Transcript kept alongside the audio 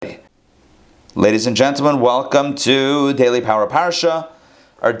Ladies and gentlemen, welcome to Daily Power Parsha,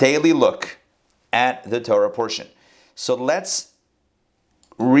 our daily look at the Torah portion. So let's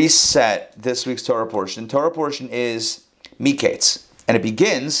reset this week's Torah portion. Torah portion is Miketz, and it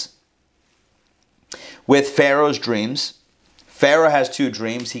begins with Pharaoh's dreams. Pharaoh has two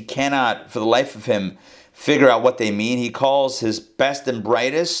dreams. He cannot, for the life of him, figure out what they mean. He calls his best and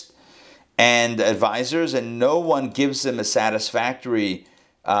brightest and advisors, and no one gives him a satisfactory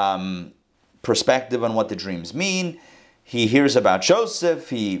perspective on what the dreams mean. He hears about Joseph,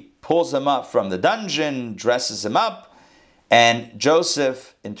 he pulls him up from the dungeon, dresses him up, and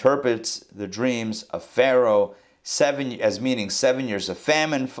Joseph interprets the dreams of Pharaoh as meaning 7 years of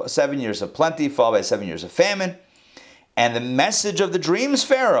famine, 7 years of plenty, followed by 7 years of famine. And the message of the dreams,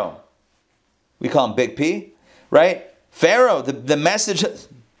 Pharaoh, we call him Big P, right? Pharaoh, the message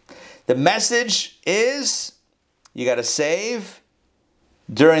is you got to save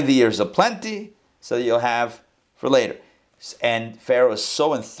during the years of plenty, so that you'll have for later. And Pharaoh is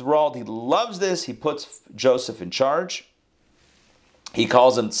so enthralled. He loves this. He puts Joseph in charge. He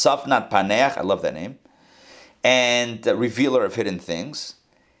calls him Tzafnat Paneach. I love that name. And the revealer of hidden things.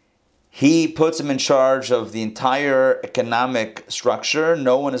 He puts him in charge of the entire economic structure.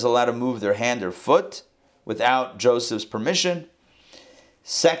 No one is allowed to move their hand or foot without Joseph's permission.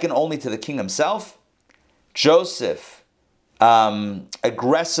 Second only to the king himself. Joseph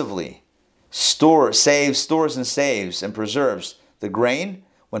aggressively stores and preserves the grain.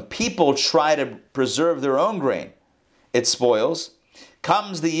 When people try to preserve their own grain, it spoils.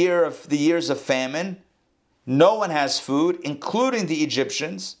 Comes the years of famine. No one has food, including the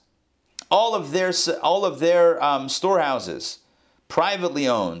Egyptians. All of their storehouses, privately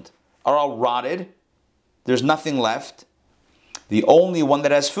owned, are all rotted. There's nothing left. The only one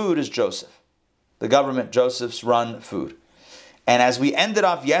that has food is Joseph. The government, Joseph's run food. And as we ended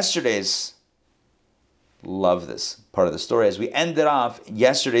off yesterday's, love this part of the story, as we ended off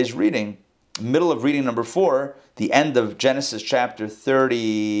yesterday's reading, middle of reading number 4, the end of Genesis chapter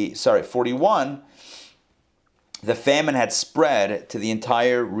 41, the famine had spread to the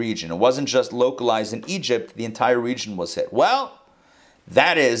entire region. It wasn't just localized in Egypt, the entire region was hit. Well,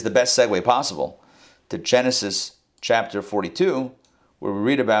 that is the best segue possible to Genesis chapter 42, where we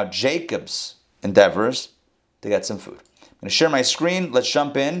read about Jacob's endeavors to get some food. I'm going to share my screen. Let's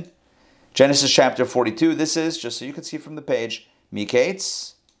jump in. Genesis chapter 42. This is, just so you can see from the page,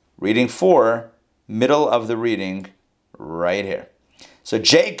 Miketz, reading 4, middle of the reading, right here. So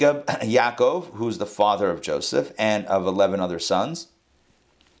Jacob, Yaakov, who's the father of Joseph and of 11 other sons,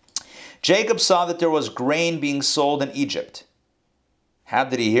 Jacob saw that there was grain being sold in Egypt. How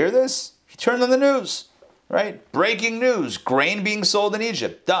did he hear this? He turned on the news, right? Breaking news, grain being sold in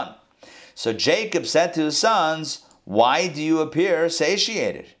Egypt. Done. So Jacob said to his sons, "Why do you appear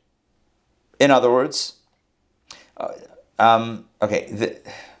satiated?" In other words, in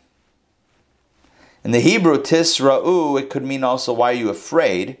the Hebrew, tisra'u, it could mean also, why are you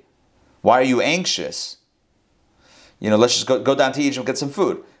afraid? Why are you anxious? Let's just go down to Egypt and get some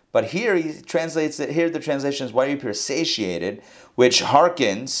food. But here he translates it, here the translation is, why do you appear satiated, which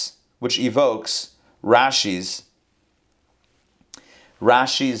evokes Rashi's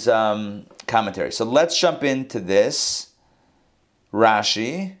commentary. So let's jump into this.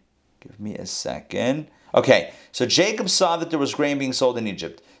 Rashi, give me a second. Okay, so Jacob saw that there was grain being sold in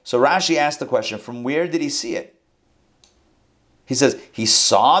Egypt. So Rashi asked the question, from where did he see it? He says, he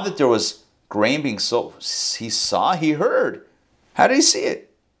saw that there was grain being sold. He heard. How did he see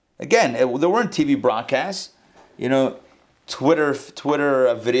it? Again, there weren't TV broadcasts, Twitter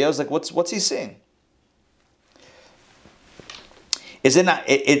videos. Like, what's he seeing? Is it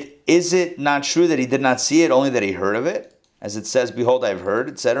not true that he did not see it, only that he heard of it? As it says, behold, I have heard,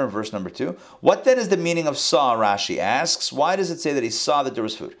 etc. in verse number 2. What then is the meaning of saw, Rashi asks. Why does it say that he saw that there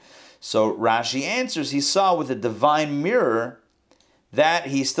was food? So Rashi answers, he saw with a divine mirror that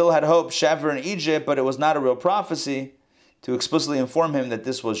he still had hope, Shever in Egypt, but it was not a real prophecy to explicitly inform him that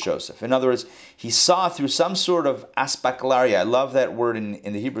this was Joseph. In other words, he saw through some sort of aspaklaria. I love that word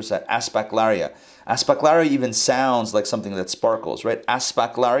in the Hebrew side, aspaklaria. Aspaklaria even sounds like something that sparkles, right?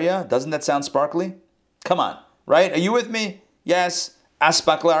 Aspaklaria, doesn't that sound sparkly? Come on, right? Are you with me? Yes.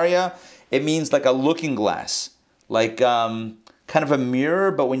 Aspaklaria, it means like a looking glass, like kind of a mirror,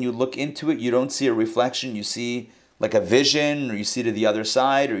 but when you look into it, you don't see a reflection. You see like a vision, or you see to the other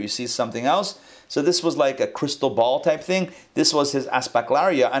side, or you see something else. So this was like a crystal ball type thing. This was his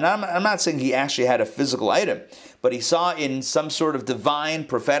aspaklaria. And I'm not saying he actually had a physical item, but he saw in some sort of divine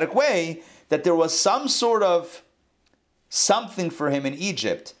prophetic way that there was some sort of something for him in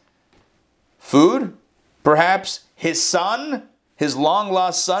Egypt. Food, perhaps his son His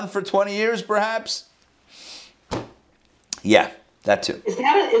long-lost son for 20 years, perhaps? Yeah, that too. Is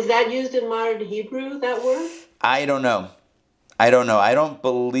that used in modern Hebrew, that word? I don't know. I don't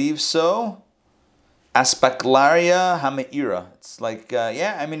believe so. Aspaklaria hameira. It's like,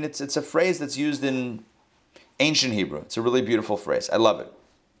 it's a phrase that's used in ancient Hebrew. It's a really beautiful phrase. I love it.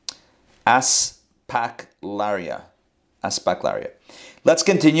 Aspaklaria. Aspaklaria. Let's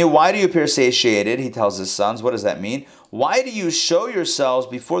continue. Why do you appear satiated? He tells his sons. What does that mean? Why do you show yourselves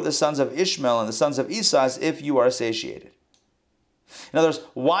before the sons of Ishmael and the sons of Esau as if you are satiated? In other words,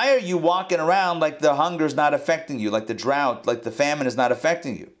 why are you walking around like the hunger is not affecting you, like the drought, like the famine is not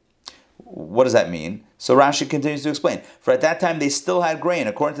affecting you? What does that mean? So Rashi continues to explain. For at that time they still had grain.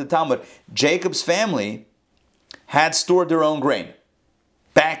 According to the Talmud, Jacob's family had stored their own grain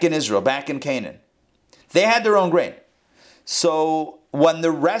back in Israel, back in Canaan. They had their own grain. So when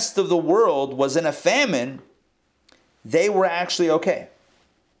the rest of the world was in a famine, they were actually okay.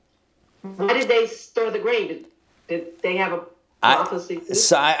 Why did they store the grain? Did they have a prophecy?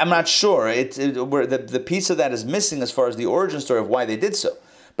 I'm not sure. The piece of that is missing as far as the origin story of why they did so.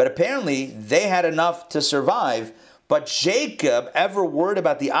 But apparently they had enough to survive. But Jacob, ever worried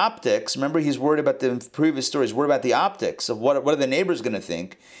about the optics, remember he's worried about the previous stories, worried about the optics of what are the neighbors going to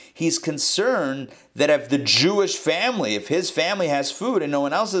think. He's concerned that if the Jewish family, if his family has food and no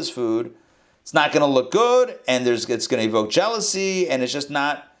one else has food, it's not going to look good, and it's going to evoke jealousy, and it's just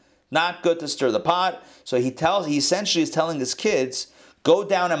not good to stir the pot. So he essentially is telling his kids, go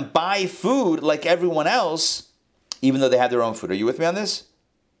down and buy food like everyone else, even though they have their own food. Are you with me on this?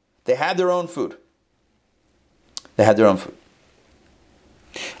 They had their own food. They had their own food.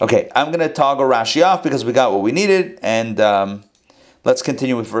 Okay, I'm going to toggle Rashi off because we got what we needed, and let's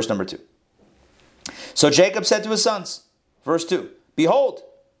continue with verse number 2. So Jacob said to his sons, verse 2, behold,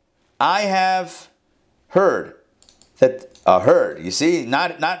 I have heard that, heard, you see,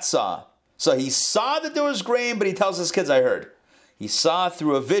 not saw. So he saw that there was grain, but he tells his kids, I heard. He saw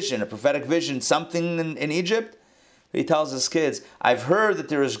through a vision, a prophetic vision, something in Egypt. He tells his kids, I've heard that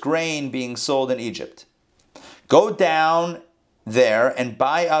there is grain being sold in Egypt. Go down there and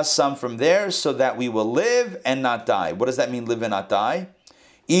buy us some from there so that we will live and not die. What does that mean, live and not die?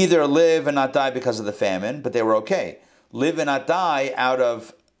 Either live and not die because of the famine, but they were okay. Live and not die out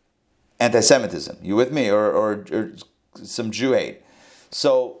of anti-Semitism. You with me? Or some Jew hate.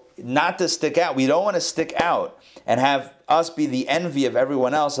 So not to stick out. We don't want to stick out and have us be the envy of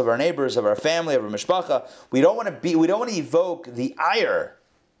everyone else, of our neighbors, of our family, of our mishpacha. We don't want to evoke the ire.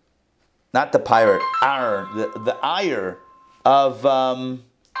 Not the pirate, the ire of, don't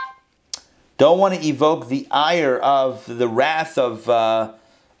want to evoke the ire of the wrath of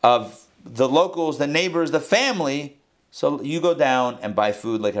the locals, the neighbors, the family. So you go down and buy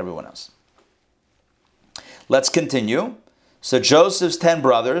food like everyone else. Let's continue. So Joseph's 10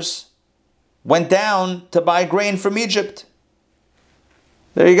 brothers went down to buy grain from Egypt.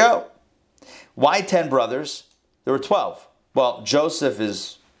 There you go. Why 10 brothers? There were 12. Well, Joseph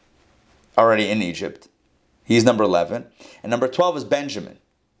is already in Egypt. He's number 11. And number 12 is Benjamin.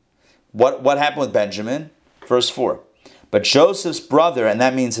 What happened with Benjamin? Verse 4. But Joseph's brother, and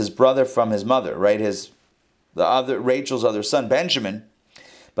that means his brother from his mother, right? Rachel's other son, Benjamin.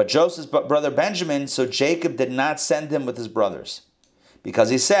 But Joseph's brother Benjamin, so Jacob did not send him with his brothers. Because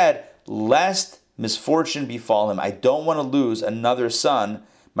he said, lest misfortune befall him. I don't want to lose another son,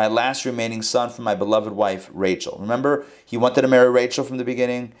 my last remaining son from my beloved wife, Rachel. Remember, he wanted to marry Rachel from the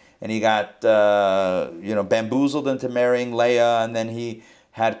beginning, and he got bamboozled into marrying Leah, and then he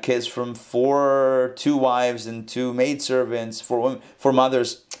had kids from 2 wives and 2 maidservants, 4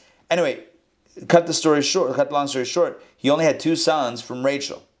 mothers. Anyway, cut the long story short, he only had 2 sons from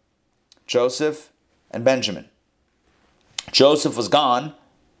Rachel, Joseph and Benjamin. Joseph was gone.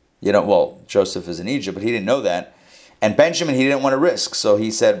 Joseph is in Egypt, but he didn't know that. And Benjamin, he didn't want to risk. So he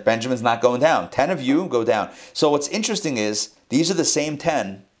said, Benjamin's not going down. 10 of you go down. So what's interesting is, these are the same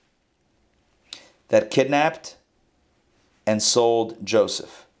 10 that kidnapped and sold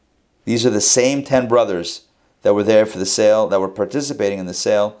Joseph. These are the same 10 brothers that were there for the sale, that were participating in the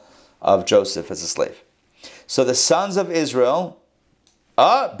sale of Joseph as a slave. So the sons of Israel,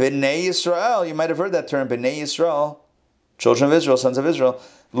 B'nai Yisrael, you might have heard that term, B'nai Yisrael, children of Israel, sons of Israel,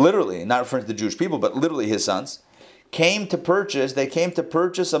 literally, not referring to the Jewish people, but literally his sons, came to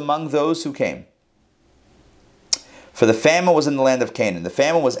purchase among those who came. For the famine was in the land of Canaan. The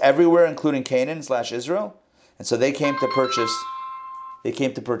famine was everywhere, including Canaan/Israel, and so they came to purchase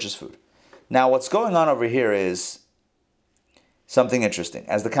food. Now, what's going on over here is something interesting,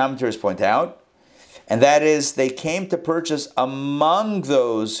 as the commentaries point out, and that is they came to purchase among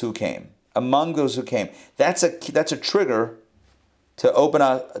those who came. Among those who came. That's a trigger to open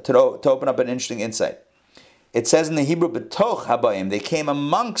up an interesting insight. It says in the Hebrew, betoch habayim, they came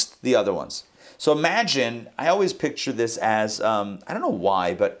amongst the other ones. So imagine, I always picture this as, I don't know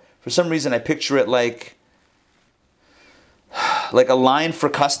why, but for some reason I picture it like a line for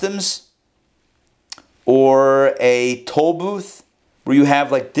customs or a toll booth where you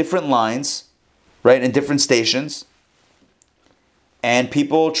have like different lines, right, in different stations, and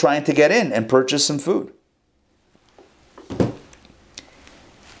people trying to get in and purchase some food.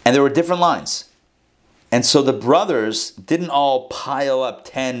 And there were different lines. And so the brothers didn't all pile up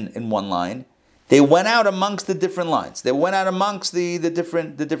 10 in one line. They went out amongst the different lines. They went out amongst the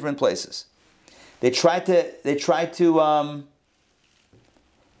different places. They tried to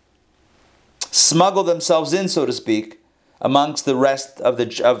smuggle themselves in, so to speak, amongst the rest of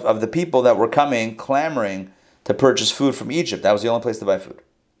the people that were coming, clamoring to purchase food from Egypt. That was the only place to buy food.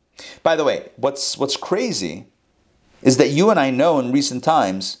 By the way, what's crazy is that you and I know in recent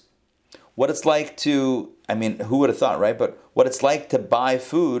times what it's like to, I mean, who would have thought, right? But what it's like to buy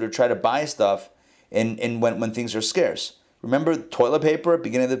food or try to buy stuff in when things are scarce. Remember toilet paper at the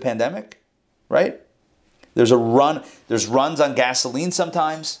beginning of the pandemic, right? There's runs on gasoline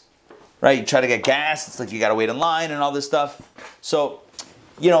sometimes, right? You try to get gas, it's like you got to wait in line and all this stuff. So,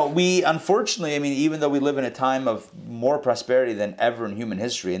 we unfortunately, I mean, even though we live in a time of more prosperity than ever in human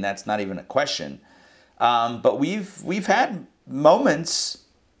history, and that's not even a question, but we've had moments,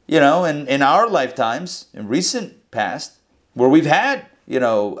 in our lifetimes, in recent past, where we've had,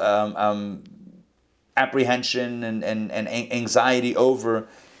 apprehension and anxiety over,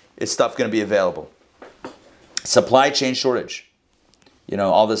 is stuff going to be available? Supply chain shortage,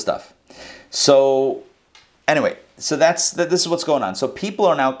 all this stuff. So, anyway, this is what's going on. So people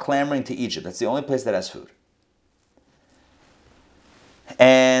are now clamoring to Egypt. That's the only place that has food.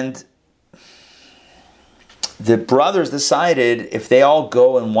 And the brothers decided if they all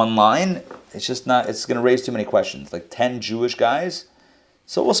go in one line, it's going to raise too many questions. Like 10 Jewish guys.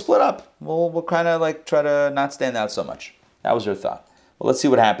 So we'll split up. We'll kind of like try to not stand out so much. That was their thought. Well, let's see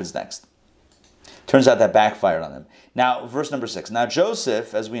what happens next. Turns out that backfired on them. Now, verse number 6. Now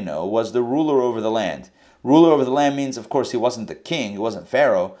Joseph, as we know, was the ruler over the land. Ruler over the land means, of course, he wasn't the king, he wasn't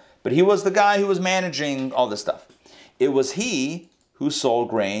Pharaoh, but he was the guy who was managing all this stuff. It was he who sold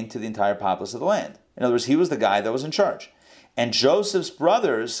grain to the entire populace of the land. In other words, he was the guy that was in charge. And Joseph's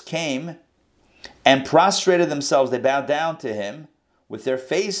brothers came and prostrated themselves. They bowed down to him with their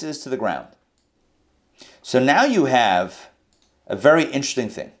faces to the ground. So now you have a very interesting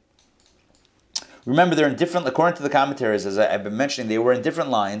thing. Remember, they're in different, according to the commentaries, as I've been mentioning, they were in different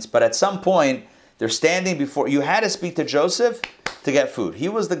lines, but at some point, they're standing before, you had to speak to Joseph to get food. He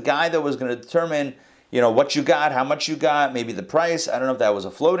was the guy that was going to determine, what you got, how much you got, maybe the price. I don't know if that was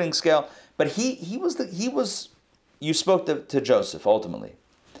a floating scale, but you spoke to Joseph ultimately.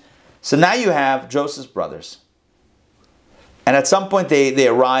 So now you have Joseph's brothers. And at some point they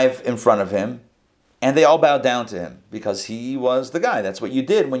arrive in front of him and they all bow down to him because he was the guy. That's what you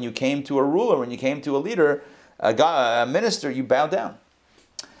did when you came to a ruler, when you came to a leader, a minister, you bow down.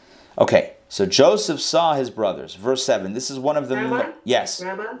 Okay, so Joseph saw his brothers. Verse 7, this is one of the... Rabbi? Yes.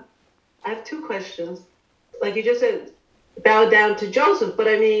 Rabbi, I have two questions. Like you just said, bow down to Joseph, but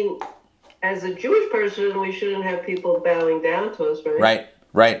I mean, as a Jewish person, we shouldn't have people bowing down to us, right?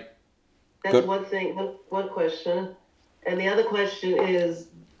 Right. That's good. One thing, one question. And the other question is,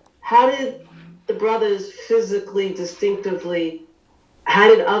 how did the brothers physically, distinctively, how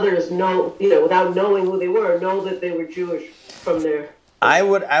did others know, without knowing who they were, know that they were Jewish from their... I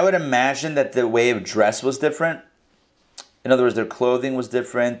would imagine that the way of dress was different. In other words, their clothing was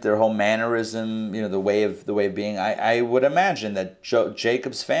different, their whole mannerism, the way of being. I would imagine that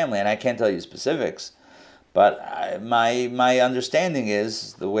Jacob's family, and I can't tell you specifics, but my understanding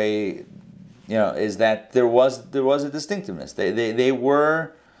is the way, is that there was a distinctiveness. They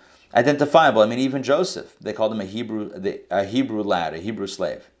were identifiable. I mean, even Joseph, they called him a Hebrew lad, a Hebrew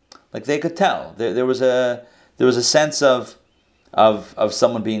slave. Like they could tell there was a sense of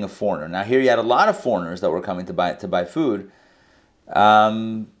someone being a foreigner. Now here you had a lot of foreigners that were coming to buy food,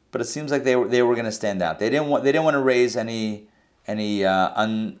 but it seems like they were going to stand out. They didn't want to raise any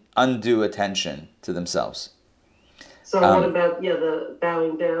undue attention to themselves. So what about the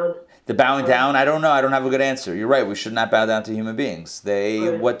bowing down? The bowing down, I don't know. I don't have a good answer. You're right. We should not bow down to human beings.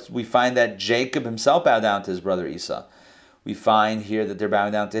 What we find that Jacob himself bowed down to his brother Esau. We find here that they're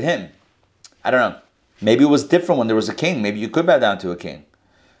bowing down to him. I don't know. Maybe it was different when there was a king. Maybe you could bow down to a king.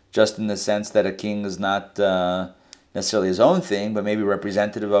 Just in the sense that a king is not necessarily his own thing, but maybe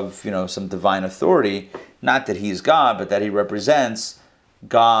representative of, some divine authority. Not that he's God, but that he represents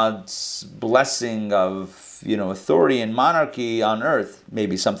God's blessing of, authority and monarchy on earth,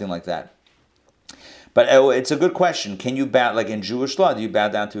 maybe something like that. But it's a good question. Can you bow, like in Jewish law, do you bow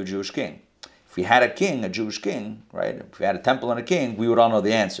down to a Jewish king? If we had a king, a Jewish king, right? If we had a temple and a king, we would all know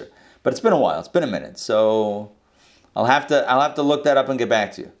the answer. But it's been a while. It's been a minute. So I'll have to look that up and get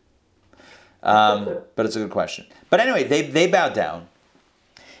back to you. But it's a good question. But anyway, they bowed down.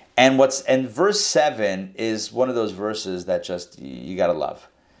 And verse 7 is one of those verses that just you gotta love.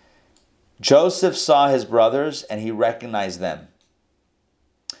 Joseph saw his brothers and he recognized them.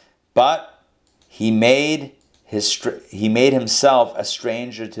 But he made himself a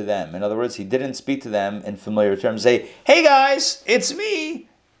stranger to them. In other words, he didn't speak to them in familiar terms. Say, "Hey guys, it's me."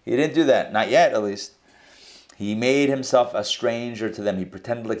 He didn't do that. Not yet, at least. He made himself a stranger to them. He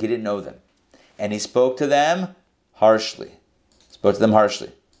pretended like he didn't know them. And he spoke to them harshly.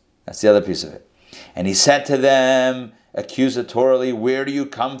 That's the other piece of it. And he said to them accusatorily, "Where do you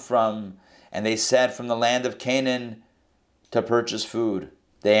come from?" And they said, "From the land of Canaan to purchase food."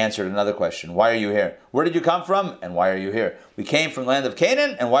 They answered another question. "Why are you here?" "Where did you come from? And why are you here?" "We came from the land of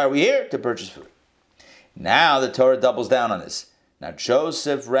Canaan, and why are we here?" "To purchase food." Now the Torah doubles down on this. Now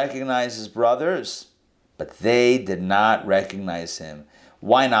Joseph recognized his brothers, but they did not recognize him.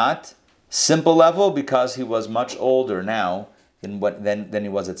 Why not? Simple level, because he was much older now than he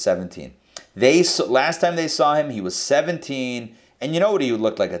was at 17. Last time they saw him, he was 17, and you know what he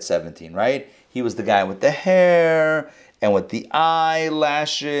looked like at 17, right? He was the guy with the hair and with the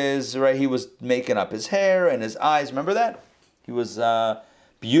eyelashes, right? He was making up his hair and his eyes. Remember that? He was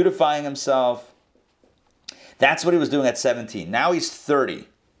beautifying himself. That's what he was doing at 17. Now he's 30.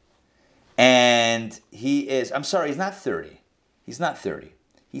 And he's not 30. He's not 30.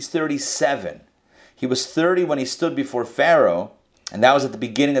 He's 37. He was 30 when he stood before Pharaoh, and that was at the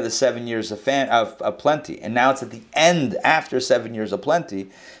beginning of the 7 years of plenty. And now it's at the end, after 7 years of plenty,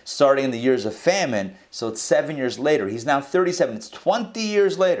 starting in the years of famine. So it's 7 years later. He's now 37. It's 20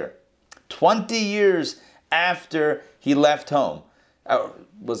 years later. 20 years after he left home,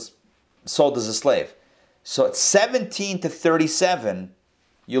 was sold as a slave. So at 17 to 37,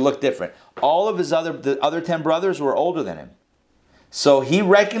 you look different. All of the other 10 brothers were older than him. So he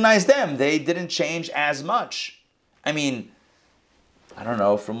recognized them. They didn't change as much. I mean, I don't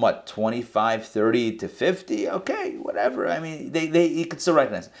know, from 25, 30 to 50? Okay, whatever. I mean, he could still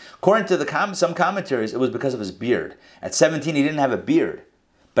recognize them. According to some commentaries, it was because of his beard. At 17, he didn't have a beard.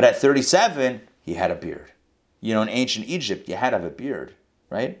 But at 37, he had a beard. In ancient Egypt, you had to have a beard,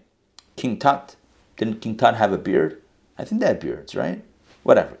 right? King Tut. Didn't King Tut have a beard? I think they had beards, right?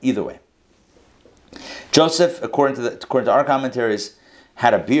 Whatever, either way. Joseph, according to our commentaries,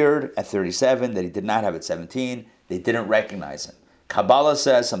 had a beard at 37 that he did not have at 17. They didn't recognize him. Kabbalah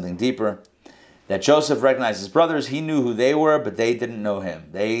says something deeper, that Joseph recognized his brothers. He knew who they were, but they didn't know him.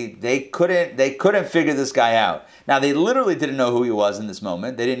 They couldn't figure this guy out. Now, they literally didn't know who he was in this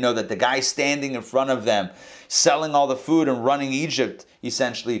moment. They didn't know that the guy standing in front of them, selling all the food and running Egypt,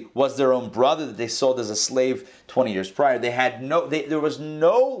 essentially, was their own brother that they sold as a slave 20 years prior. There was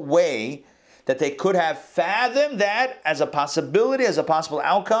no way that they could have fathomed that as a possibility, as a possible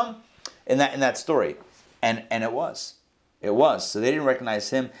outcome in that story. And it was. It was. So they didn't recognize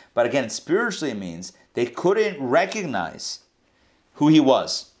him. But again, spiritually it means they couldn't recognize who he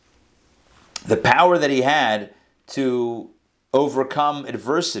was. The power that he had to overcome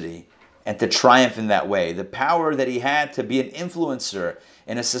adversity and to triumph in that way. The power that he had to be an influencer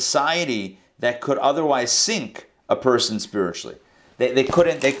in a society that could otherwise sink a person spiritually. They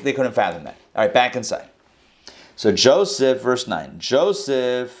couldn't fathom that. All right, back inside. So Joseph, verse 9.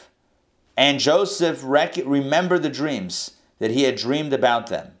 Joseph remembered the dreams that he had dreamed about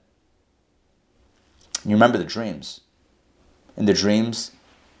them. You remember the dreams. In the dreams,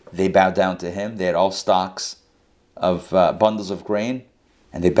 they bowed down to him. They had all stocks of bundles of grain,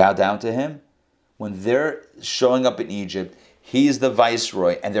 and they bowed down to him. When they're showing up in Egypt, he's the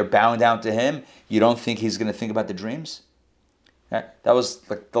viceroy, and they're bowing down to him. You don't think he's going to think about the dreams? That was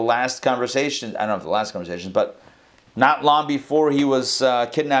like the last conversation. I don't know if the last conversation, but not long before he was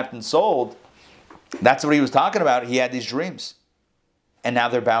kidnapped and sold, that's what he was talking about. He had these dreams. And now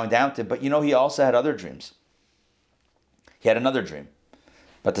they're bowing down to him. But he also had other dreams. He had another dream.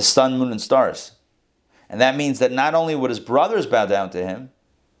 But the sun, moon, and stars. And that means that not only would his brothers bow down to him,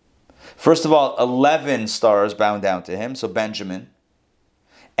 first of all, 11 stars bowing down to him, so Benjamin,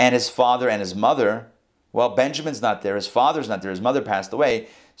 and his father and his mother. Well, Benjamin's not there, his father's not there, his mother passed away,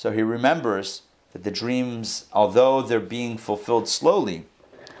 so he remembers that the dreams, although they're being fulfilled slowly,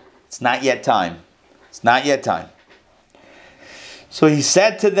 it's not yet time. It's not yet time. So he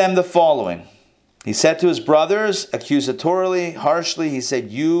said to them the following. He said to his brothers, accusatorily, harshly, he said,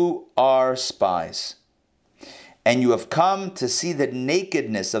 "You are spies. and you have come to see the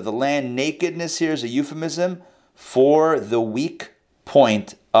nakedness of the land. Nakedness here is a euphemism for the weak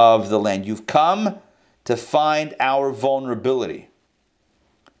point of the land. You've come to find our vulnerability.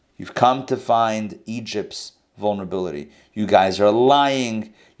 You've come to find Egypt's vulnerability. You guys are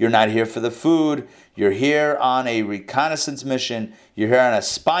lying. You're not here for the food. You're here on a reconnaissance mission. You're here on a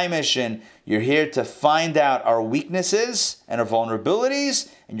spy mission. You're here to find out our weaknesses and our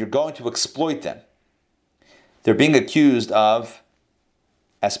vulnerabilities, and you're going to exploit them. They're being accused of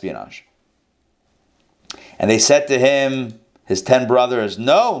espionage. And they said to him, his 10 brothers,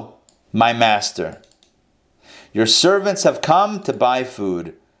 "No, my master. Your servants have come to buy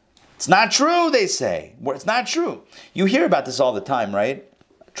food." It's not true, they say. It's not true. You hear about this all the time, right?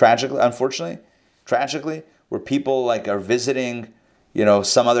 Tragically, where people like are visiting,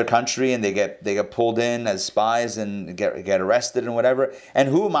 some other country, and they get pulled in as spies and get arrested and whatever. And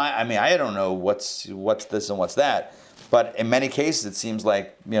who am I? I mean, I don't know what's this and what's that. But in many cases, it seems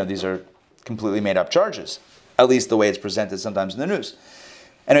like these are completely made up charges. At least the way it's presented sometimes in the news.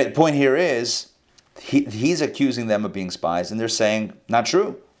 Anyway, the point here is he's accusing them of being spies, and they're saying, not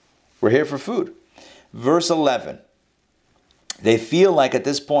true. We're here for food. Verse 11. They feel like at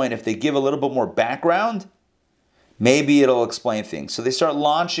this point, if they give a little bit more background, maybe it'll explain things. So they start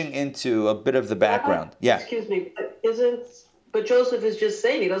launching into a bit of the background. Yeah. Excuse me, but Joseph is just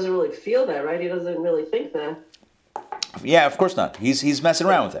saying he doesn't really feel that, right? He doesn't really think that. Yeah, of course not. He's messing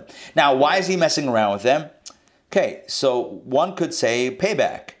around with them. Now, why is he messing around with them? Okay, so one could say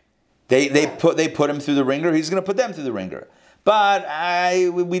payback. They put him through the ringer. He's going to put them through the ringer. But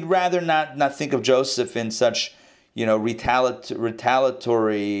we'd rather not think of Joseph in such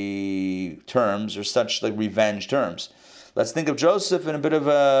retaliatory terms or such like revenge terms. Let's think of Joseph in a bit of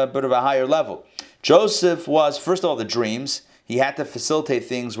a higher level. Joseph was, first of all, the dreams. He had to facilitate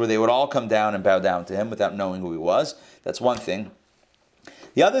things where they would all come down and bow down to him without knowing who he was. That's one thing.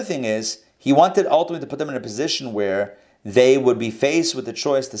 The other thing is he wanted ultimately to put them in a position where they would be faced with the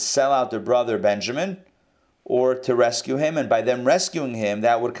choice to sell out their brother Benjamin or to rescue him. And by them rescuing him,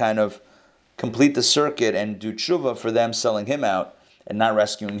 that would kind of complete the circuit and do tshuva for them selling him out and not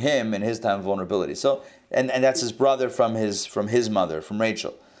rescuing him in his time of vulnerability. So, and that's his brother from his mother, from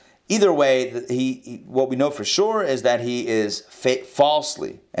Rachel. Either way, he what we know for sure is that he is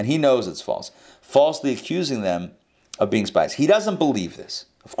falsely, and he knows it's falsely accusing them of being spies. He doesn't believe this.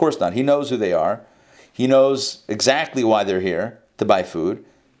 Of course not. He knows who they are. He knows exactly why they're here, to buy food.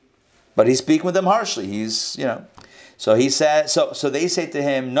 But he's speaking with them harshly. So he said, so they say to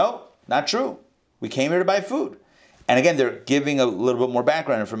him, "No, not true. We came here to buy food." And again, they're giving a little bit more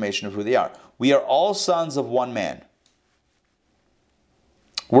background information of who they are. "We are all sons of one man.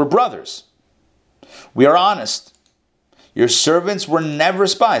 We're brothers. We are honest. Your servants were never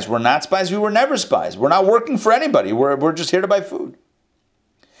spies. We're not spies. We were never spies. We're not working for anybody. We're just here to buy food."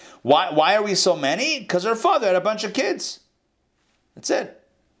 Why are we so many? Because our father had a bunch of kids. That's it.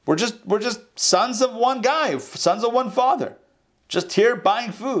 We're just sons of one guy, sons of one father. Just here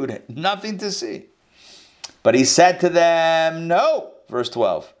buying food. Nothing to see. But he said to them, "No," verse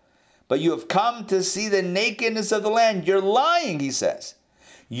 12. "But you have come to see the nakedness of the land." You're lying, he says.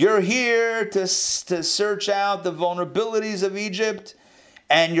 You're here to search out the vulnerabilities of Egypt,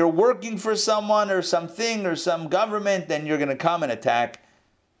 and you're working for someone or something or some government, then you're going to come and attack.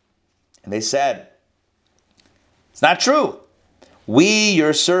 And they said, "It's not true. We,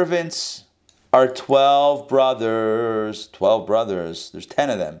 your servants, are 12 brothers. 12 brothers. There's 10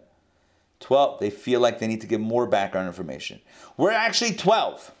 of them. 12. They feel like they need to give more background information. We're actually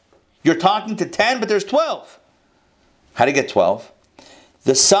 12. You're talking to 10, but there's 12. How do you get 12?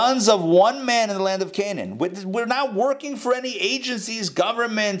 The sons of one man in the land of Canaan. We're not working for any agencies,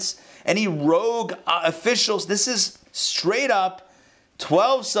 governments, any rogue officials. This is straight up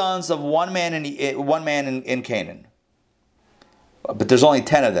 12 sons of one man in Canaan. But there's only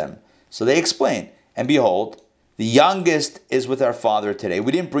 10 of them. So they explain, "And behold, the youngest is with our father today.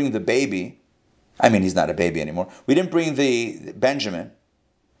 We didn't bring the baby." I mean, he's not a baby anymore. "We didn't bring the Benjamin.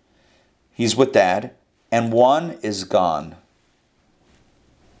 He's with dad. And one is gone."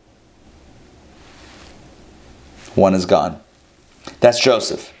 One is gone. That's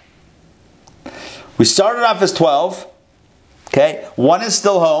Joseph. We started off as 12. Okay, one is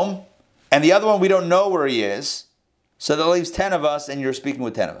still home, and the other one we don't know where he is. So that leaves 10 of us, and you're speaking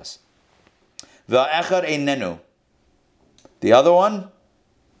with 10 of us. V'ha'echad einenu. The other one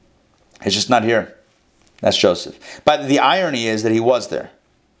is just not here. That's Joseph. But the irony is that he was there.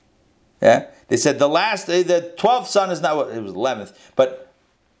 Yeah, they said the 12th son is not. It was 11th, but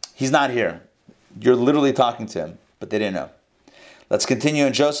he's not here. You're literally talking to him, but they didn't know. Let's continue.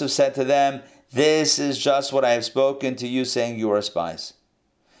 And Joseph said to them, This is just what I have spoken to you, saying you are spies.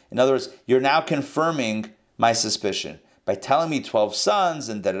 In other words, you're now confirming my suspicion. By telling me 12 sons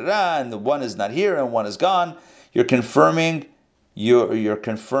and da-da-da, and the one is not here and one is gone, you're confirming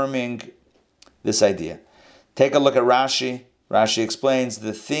this idea. Take a look at Rashi. Rashi explains,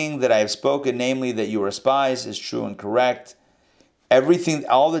 the thing that I have spoken, namely that you are spies, is true and correct. Everything,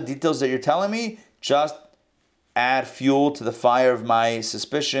 all the details that you're telling me, just add fuel to the fire of my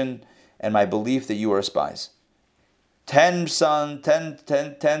suspicion and my belief that you are spies. 10 sons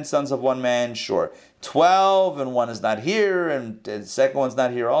of one man, sure. 12 and one is not here and the second one's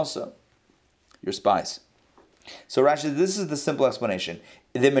not here also. You're spies. So Rashi, this is the simple explanation.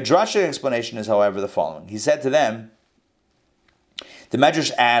 The Midrashic explanation is, however, the following. He said to them, the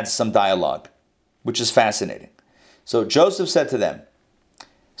Medrash adds some dialogue, which is fascinating. So Joseph said to them,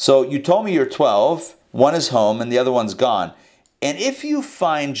 so you told me you're 12, one is home and the other one's gone. And if you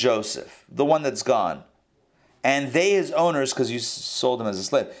find Joseph, the one that's gone, and they, his owners, because you sold him as a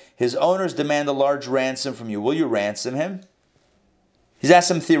slave, his owners demand a large ransom from you, will you ransom him? He's asked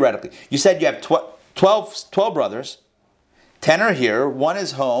him theoretically. You said you have 12 brothers, 10 are here, one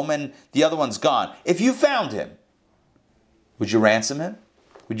is home, and the other one's gone. If you found him, would you ransom him?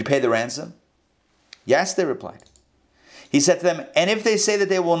 Would you pay the ransom? Yes, they replied. He said to them, and if they say that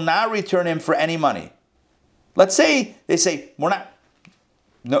they will not return him for any money, let's say they say, we're not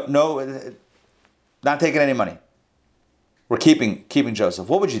taking any money. We're keeping Joseph.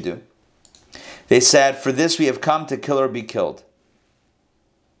 What would you do? They said, for this we have come to kill or be killed.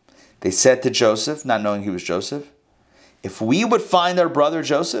 They said to Joseph, not knowing he was Joseph, if we would find our brother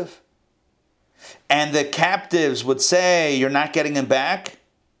Joseph, and the captives would say, you're not getting him back,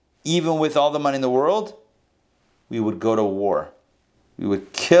 even with all the money in the world, we would go to war. We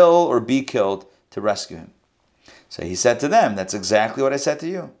would kill or be killed to rescue him. So he said to them, that's exactly what I said to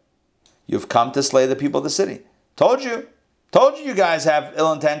you. You've come to slay the people of the city. Told you you guys have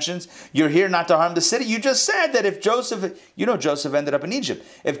ill intentions. You're here not to harm the city. You just said that if Joseph, Joseph ended up in Egypt.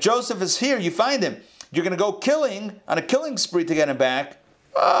 If Joseph is here, you find him. You're going to go on a killing spree to get him back.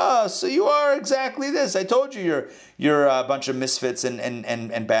 Oh, so you are exactly this. I told you you're a bunch of misfits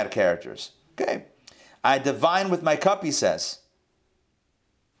and bad characters. Okay. I divine with my cup, he says.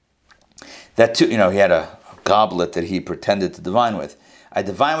 That too, he had a goblet that he pretended to divine with. I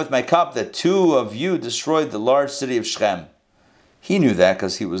divine with my cup that 2 of you destroyed the large city of Shechem. He knew that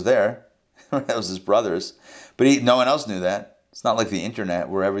because he was there. That was his brothers. But no one else knew that. It's not like the internet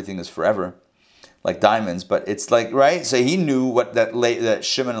where everything is forever, like diamonds. But it's like, right? So he knew that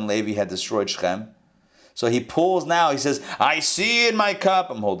Shimon and Levi had destroyed Shechem. So he pulls now, he says, I see in my cup,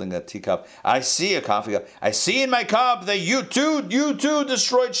 I'm holding a teacup, I see a coffee cup, I see in my cup that you too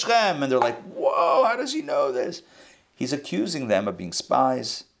destroyed Shechem. And they're like, whoa, how does he know this? He's accusing them of being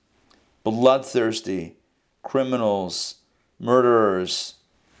spies, bloodthirsty, criminals, murderers,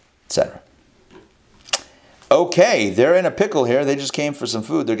 etc. Okay, they're in a pickle here. They just came for some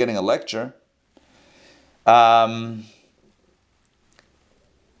food. They're getting a lecture.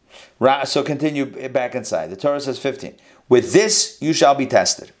 So continue back inside. The Torah says 15. With this you shall be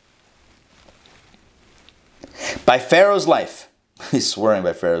tested. By Pharaoh's life. He's swearing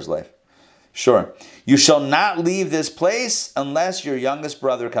by Pharaoh's life. Sure. You shall not leave this place unless your youngest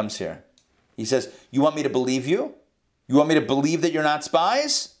brother comes here. He says, you want me to believe you? You want me to believe that you're not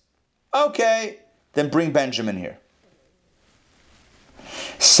spies? Okay, then bring Benjamin here.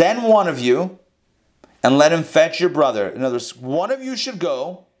 Send one of you and let him fetch your brother. In other words, one of you should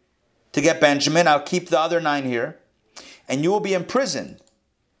go to get Benjamin. I'll keep the other 9 here. And you will be imprisoned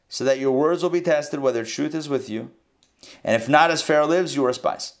so that your words will be tested whether truth is with you. And if not, as Pharaoh lives, you are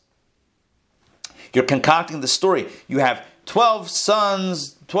spies. You're concocting the story. You have 12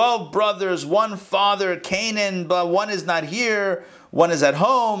 sons, 12 brothers, 1 father, Canaan, but one is not here. One is at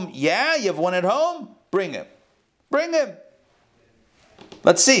home. Yeah, you have one at home? Bring him. Bring him.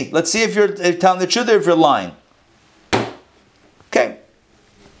 Let's see. Let's see if you're telling the truth or if you're lying. Okay.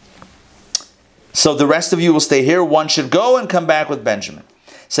 So the rest of you will stay here. One should go and come back with Benjamin.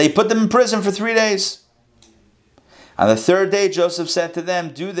 So he put them in prison for 3 days. On the 3rd day, Joseph said to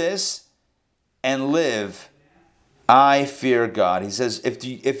them, do this and live. I fear God. He says,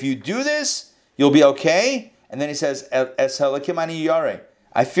 if you do this, you'll be okay. And then he says, Es Elokim ani yareh.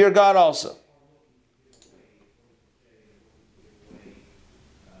 I fear God also.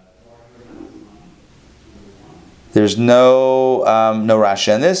 There's no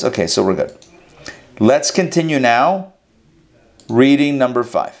Rashi on this. Okay, so we're good. Let's continue now. Reading number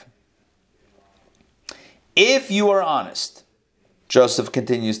 5. If you are honest, Joseph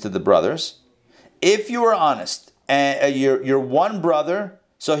continues to the brothers, if you are honest, and your one brother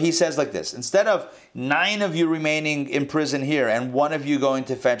So he says like this, instead of 9 of you remaining in prison here and 1 of you going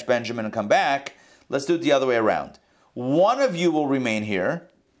to fetch Benjamin and come back, let's do it the other way around. 1 of you will remain here,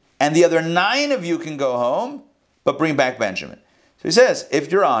 and the other 9 of you can go home, but bring back Benjamin. So he says,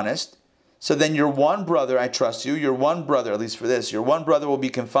 if you're honest, so then your one brother, I trust you, your one brother, at least for this, your one brother will be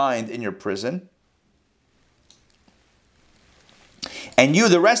confined in your prison. And you,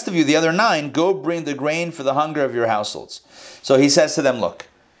 the rest of you, the other 9, go bring the grain for the hunger of your households. So he says to them, look,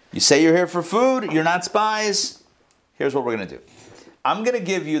 you say you're here for food, you're not spies. Here's what we're going to do. I'm going to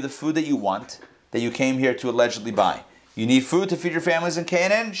give you the food that you want, that you came here to allegedly buy. You need food to feed your families in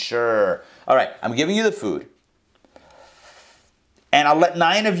Canaan? Sure. All right, I'm giving you the food. And I'll let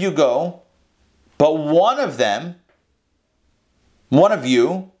 9 of you go, but one of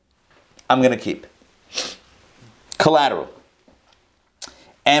you, I'm going to keep. Collateral.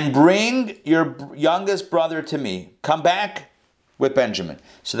 And bring your youngest brother to me. Come back with Benjamin,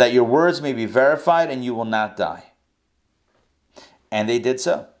 so that your words may be verified and you will not die. And they did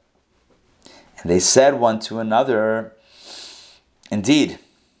so. And they said one to another, indeed,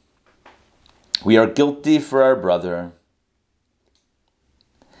 we are guilty for our brother,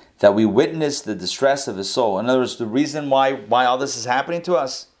 that we witnessed the distress of his soul. In other words, the reason why all this is happening to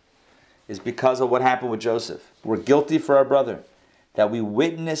us is because of what happened with Joseph. We're guilty for our brother, that we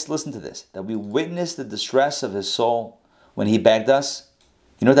witnessed, listen to this, that we witnessed the distress of his soul when he begged us.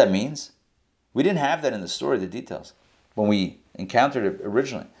 You know what that means? We didn't have that in the story, the details, when we encountered it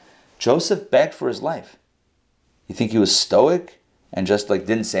originally. Joseph begged for his life. You think he was stoic and just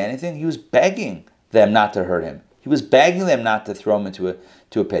didn't say anything? He was begging them not to hurt him. He was begging them not to throw him into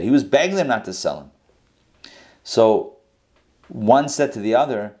a pit. He was begging them not to sell him. So one said to the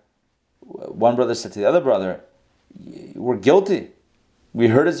other, one brother said to the other brother, we're guilty. We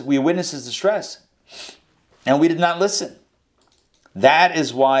witnessed his distress, and we did not listen. That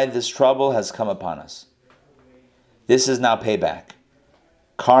is why this trouble has come upon us. This is now payback.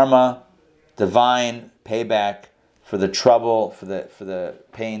 Karma, divine payback for the trouble, for the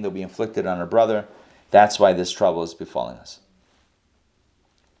pain that we inflicted on our brother. That's why this trouble is befalling us.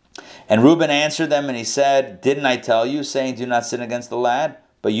 And Reuben answered them and he said, didn't I tell you, saying, do not sin against the lad?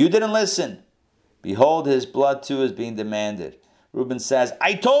 But you didn't listen. Behold, his blood too is being demanded. Reuben says,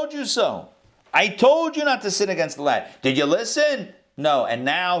 I told you so. I told you not to sin against the lad. Did you listen? No. And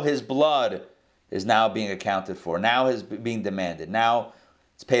now his blood is now being accounted for. Now is being demanded. Now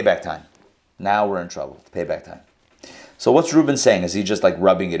it's payback time. Now we're in trouble. It's payback time. So what's Reuben saying? Is he just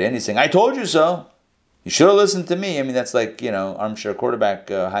rubbing it in? He's saying, I told you so. You should have listened to me. I mean, that's armchair quarterback,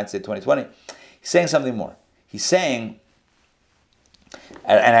 hindsight 2020. He's saying something more. He's saying,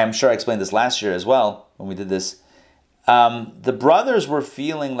 and I'm sure I explained this last year as well when we did this, the brothers were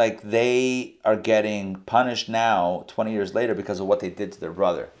feeling like they are getting punished now, 20 years later, because of what they did to their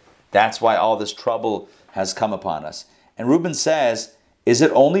brother. That's why all this trouble has come upon us. And Reuben says, is it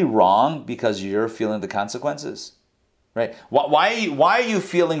only wrong because you're feeling the consequences? Right? Why are you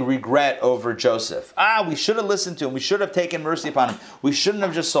feeling regret over Joseph? We should have listened to him. We should have taken mercy upon him. We shouldn't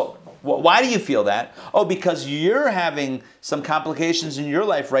have just sold. Why do you feel that? Oh, because you're having some complications in your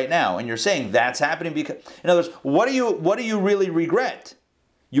life right now, and you're saying that's happening because. In other words, what do you really regret?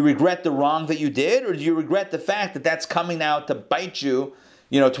 You regret the wrong that you did, or do you regret the fact that that's coming now to bite you?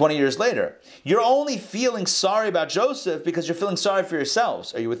 20 years later. You're only feeling sorry about Joseph because you're feeling sorry for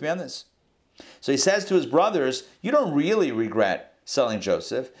yourselves. Are you with me on this? So he says to his brothers, you don't really regret selling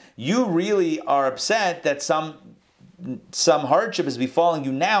Joseph. You really are upset that some hardship is befalling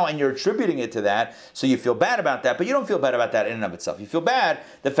you now and you're attributing it to that. So you feel bad about that, but you don't feel bad about that in and of itself. You feel bad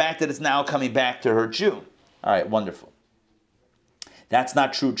the fact that it's now coming back to hurt you. All right, wonderful. That's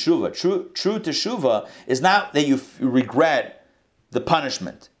not true tshuva. True teshuva is not that you regret the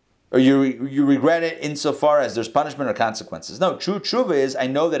punishment, or you regret it insofar as there's punishment or consequences. No, true tshuva is I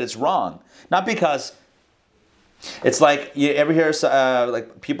know that it's wrong, not because it's like you ever hear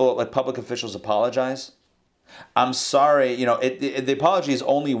people public officials apologize. I'm sorry, the apology is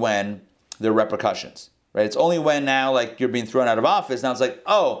only when there are repercussions, right? It's only when now you're being thrown out of office. Now it's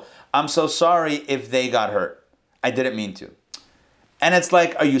oh, I'm so sorry if they got hurt. I didn't mean to, and it's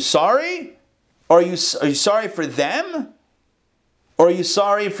are you sorry, or are you sorry for them? Or are you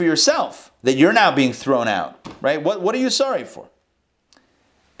sorry for yourself that you're now being thrown out, right? What are you sorry for?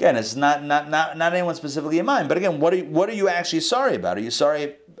 Again, it's not anyone specifically in mind, but again, what are you actually sorry about? Are you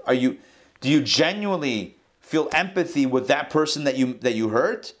sorry? Do you genuinely feel empathy with that person that you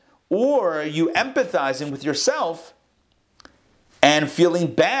hurt, or are you empathizing with yourself and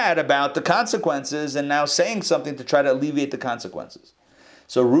feeling bad about the consequences and now saying something to try to alleviate the consequences?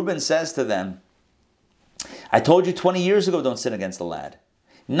 So Reuben says to them, I told you 20 years ago, don't sin against the lad.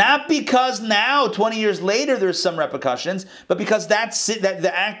 Not because now, 20 years later, there's some repercussions, but because that's it, that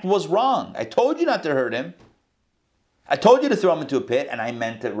the act was wrong. I told you not to hurt him. I told you to throw him into a pit, and I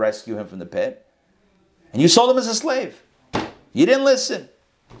meant to rescue him from the pit. And you sold him as a slave. You didn't listen.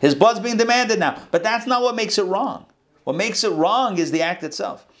 His blood's being demanded now. But that's not what makes it wrong. What makes it wrong is the act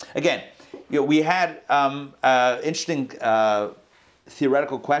itself. Again, we had interesting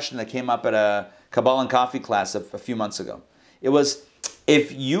theoretical question that came up at a Kabbalah and Coffee class a few months ago. It was,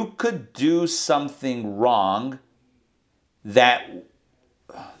 if you could do something wrong that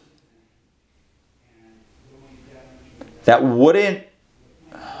wouldn't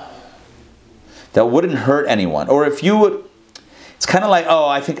hurt anyone, or if you would, it's kind of like,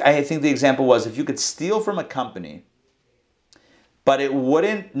 I think the example was, if you could steal from a company, but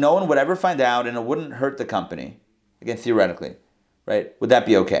no one would ever find out, and it wouldn't hurt the company, again, theoretically, right? Would that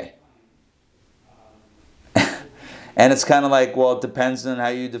be okay? And it's kind of like, well, it depends on how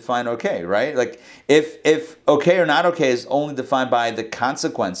you define okay, right? Like, if okay or not okay is only defined by the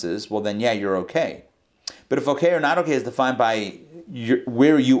consequences, well, then yeah, you're okay. But if okay or not okay is defined by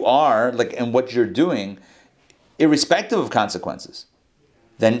where you are, like, and what you're doing, irrespective of consequences,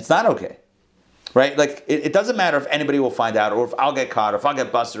 then it's not okay, right? Like, it doesn't matter if anybody will find out, or if I'll get caught, or if I'll get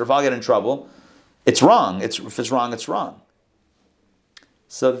busted, or if I'll get in trouble. It's wrong. If it's wrong, it's wrong.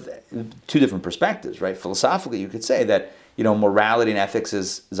 So two different perspectives, right? Philosophically, you could say that, morality and ethics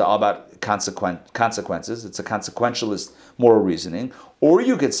is all about consequences. It's a consequentialist moral reasoning. Or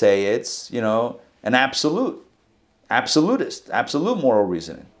you could say it's, an absolute moral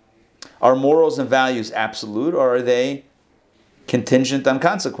reasoning. Are morals and values absolute, or are they contingent on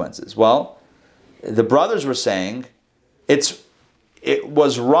consequences? Well, the brothers were saying it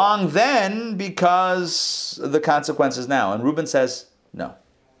was wrong then because of the consequences now. And Reuben says, no.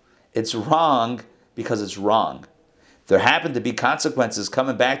 It's wrong because it's wrong. There happened to be consequences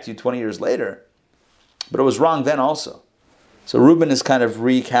coming back to you 20 years later, but it was wrong then also. So Reuben is kind of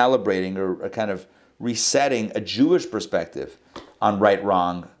recalibrating or kind of resetting a Jewish perspective on right,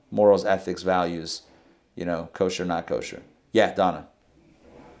 wrong, morals, ethics, values, kosher, not kosher. Yeah, Donna.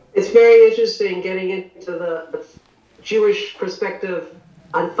 It's very interesting getting into the Jewish perspective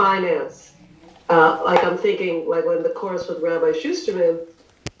on finance. Like I'm thinking, like when the course with Rabbi Schusterman,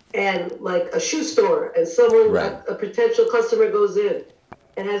 and like a shoe store, and someone, right, a potential customer goes in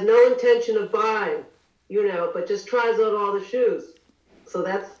and has no intention of buying, but just tries on all the shoes. So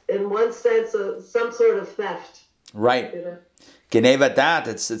that's, in one sense, some sort of theft. Right. Geneva dat,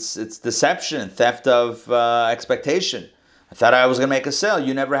 it's deception, theft of expectation. I thought I was going to make a sale.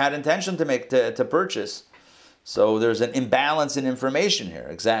 You never had intention to purchase. So there's an imbalance in information here.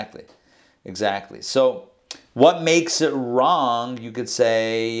 Exactly. So what makes it wrong? You could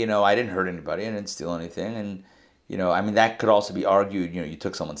say, I didn't hurt anybody, I didn't steal anything, and that could also be argued. You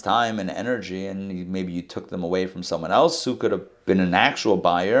took someone's time and energy, and maybe you took them away from someone else who could have been an actual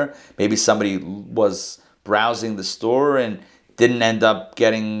buyer. Maybe somebody was browsing the store and didn't end up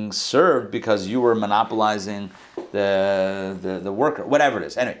getting served because you were monopolizing the worker, whatever it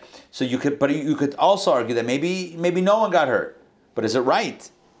is. Anyway, so you could also argue that maybe no one got hurt, but is it right?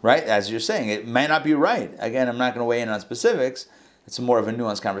 Right, as you're saying, it may not be right. Again, I'm not going to weigh in on specifics. It's more of a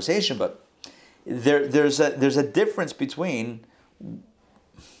nuanced conversation, but there's a difference between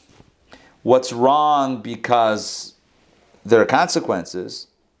what's wrong because there are consequences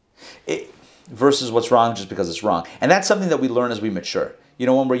versus what's wrong just because it's wrong. And that's something that we learn as we mature.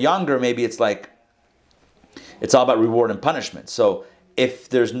 When we're younger, maybe it's like it's all about reward and punishment. So if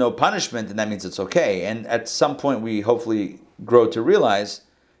there's no punishment, then that means it's okay. And at some point, we hopefully grow to realize,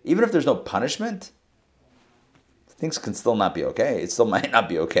 even if there's no punishment, things can still not be okay. It still might not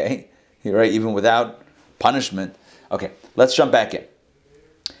be okay, right? Even without punishment. Okay, let's jump back in.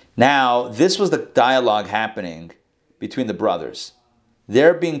 Now, this was the dialogue happening between the brothers. They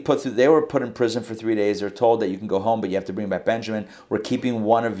were put in prison for 3 days. They're told that you can go home, but you have to bring back Benjamin. We're keeping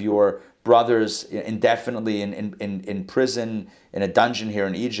one of your brothers indefinitely in prison, in a dungeon here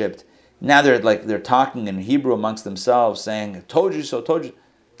in Egypt. Now they're talking in Hebrew amongst themselves, saying, told you so, told you.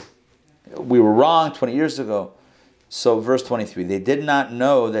 We were wrong 20 years ago. So verse 23, they did not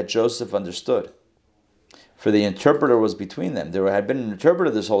know that Joseph understood, for the interpreter was between them. There had been an interpreter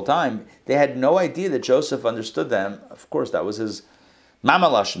this whole time. They had no idea that Joseph understood them. Of course, that was his Mama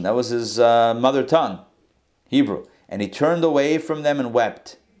Lashon, that was his mother tongue, Hebrew. And he turned away from them and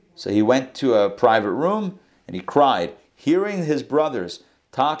wept. So he went to a private room and he cried, hearing his brothers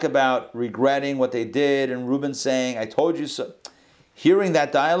talk about regretting what they did, and Reuben saying, I told you so. Hearing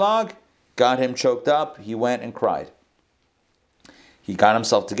that dialogue got him choked up. He went and cried. He got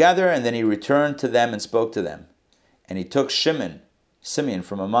himself together, and then he returned to them and spoke to them. And he took Shimon, Simeon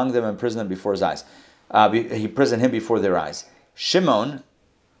from among them and imprisoned him before his eyes. He imprisoned him before their eyes. Shimon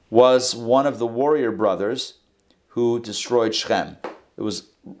was one of the warrior brothers who destroyed Shechem. It was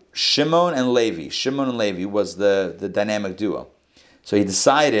Shimon and Levi. Shimon and Levi was the dynamic duo. So he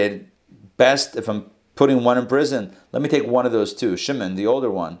decided, best if I'm putting one in prison, let me take one of those two. Shimon, the older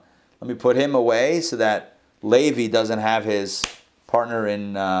one, let me put him away so that Levi doesn't have his partner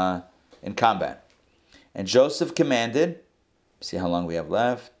in combat. And Joseph commanded, see how long we have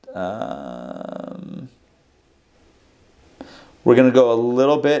left. We're going to go a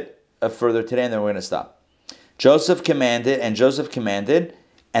little bit further today and then we're going to stop. Joseph commanded,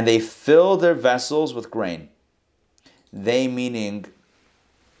 and they filled their vessels with grain. They meaning,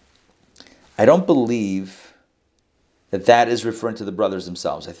 I don't believe that is referring to the brothers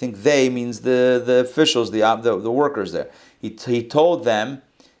themselves. I think they means the officials, the workers there. He told them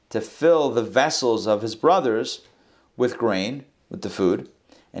to fill the vessels of his brothers with grain, with the food,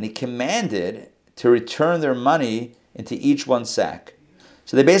 and he commanded to return their money into each one's sack.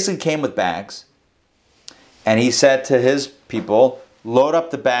 So they basically came with bags, and he said to his people, load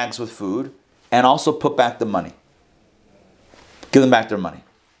up the bags with food, and also put back the money. Give them back their money.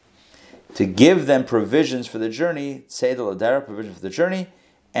 To give them provisions for the journey, say the Ladera, provision for the journey,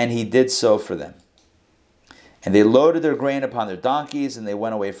 and he did so for them. And they loaded their grain upon their donkeys, and they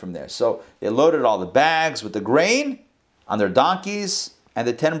went away from there. So they loaded all the bags with the grain on their donkeys, and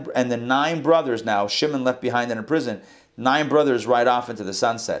the 9 brothers now, Shimon left behind in prison, 9 brothers ride off into the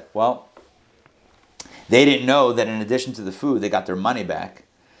sunset. Well, they didn't know that in addition to the food, they got their money back.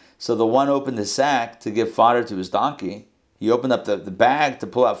 So the one opened the sack to give fodder to his donkey. He opened up the bag to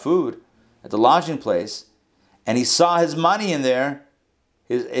pull out food at the lodging place, and he saw his money in there.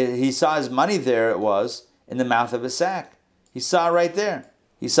 He saw his money there, it was, in the mouth of his sack. He saw it right there.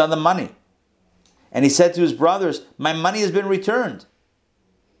 He saw the money. And he said to his brothers, my money has been returned.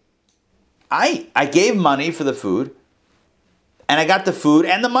 I gave money for the food, and I got the food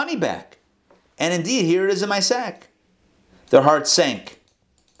and the money back. And indeed, here it is in my sack. Their hearts sank.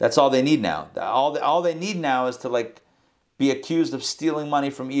 That's all they need now. All they need now is to be accused of stealing money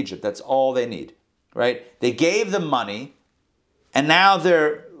from Egypt. That's all they need, right? They gave them money, and now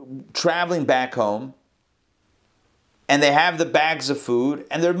they're traveling back home, and they have the bags of food,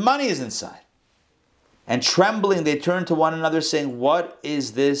 and their money is inside. And trembling, they turn to one another saying, what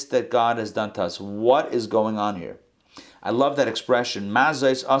is this that God has done to us? What is going on here? I love that expression.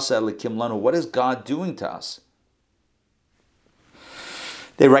 Mazos asa elikim lanu. What is God doing to us?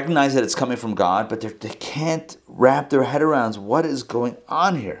 They recognize that it's coming from God, but they can't wrap their head around what is going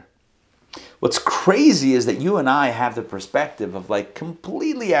on here. What's crazy is that you and I have the perspective of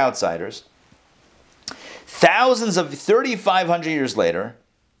completely outsiders. Thousands of 3,500 years later,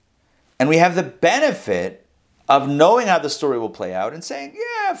 and we have the benefit of knowing how the story will play out and saying,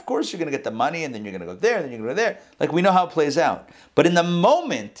 yeah, of course you're going to get the money, and then you're going to go there, and then you're going to go there. We know how it plays out. But in the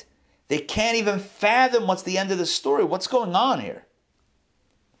moment, they can't even fathom what's the end of the story. What's going on here?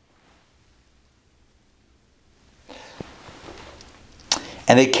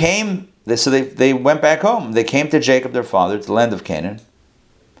 And they went back home. They came to Jacob, their father, to the land of Canaan,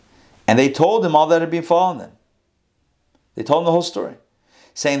 and they told him all that had befallen them. They told him the whole story,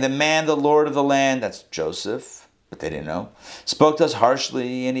 saying, the man, the Lord of the land, that's Joseph, but they didn't know, spoke to us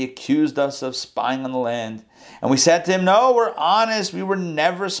harshly, and he accused us of spying on the land. And we said to him, no, we're honest. We were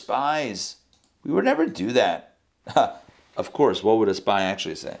never spies. We would never do that. Of course, what would a spy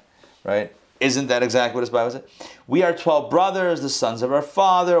actually say, right? Isn't that exactly what a spy would say? We are 12 brothers, the sons of our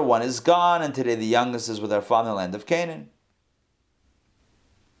father. One is gone, and today the youngest is with our father in the land of Canaan.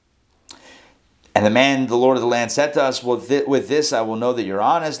 And the man, the Lord of the land, said to us, with this I will know that you're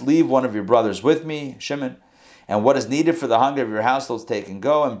honest. Leave one of your brothers with me, Shimon, and what is needed for the hunger of your households take and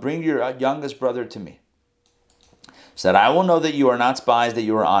go, and bring your youngest brother to me, so that I will know that you are not spies, that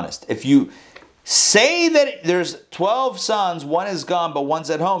you are honest. If you say that there's 12 sons, one is gone, but one's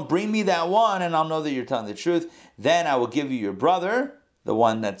at home, bring me that one, and I'll know that you're telling the truth. Then I will give you your brother, the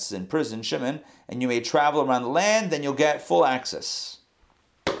one that's in prison, Shimon, and you may travel around the land, then you'll get full access.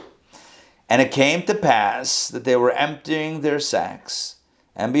 And it came to pass that they were emptying their sacks,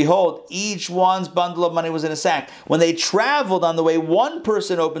 and behold, each one's bundle of money was in a sack. When they traveled on the way, one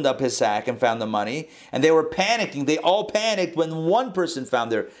person opened up his sack and found the money, and they were panicking. They all panicked when one person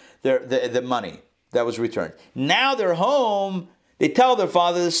found the money that was returned. Now they're home. They tell their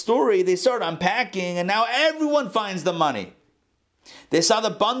father the story. They start unpacking, and now everyone finds the money. They saw the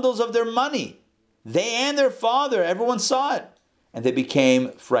bundles of their money. They and their father, everyone saw it, and they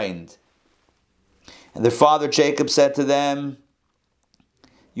became frightened. And their father Jacob said to them,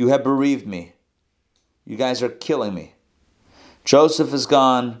 you have bereaved me. You guys are killing me. Joseph is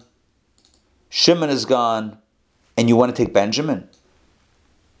gone, Shimon is gone, and you want to take Benjamin?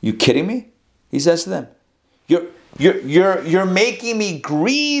 You kidding me? He says to them, You're making me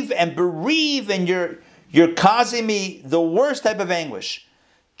grieve and bereave, and you're causing me the worst type of anguish.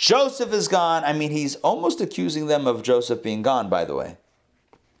 Joseph is gone. I mean, he's almost accusing them of Joseph being gone, by the way.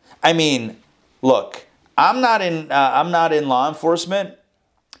 I mean, look, I'm not in law enforcement,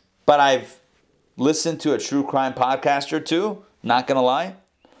 but I've listened to a true crime podcast or two, not going to lie.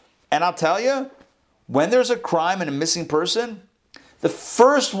 And I'll tell you, when there's a crime and a missing person, the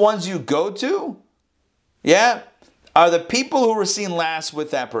first ones you go to, are the people who were seen last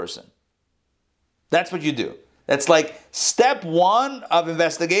with that person. That's what you do. That's like step one of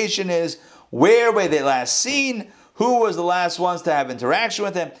investigation is where were they last seen? Who was the last ones to have interaction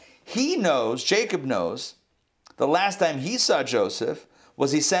with them? He knows, Jacob knows, the last time he saw Joseph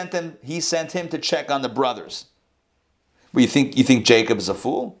was he sent him to check on the brothers. Well, you think Jacob is a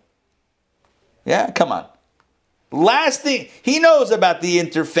fool? Yeah, come on. Last thing, he knows about the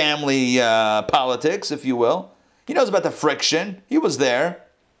interfamily politics, if you will. He knows about the friction. He was there.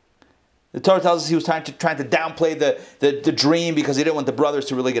 The Torah tells us he was trying to downplay the dream because he didn't want the brothers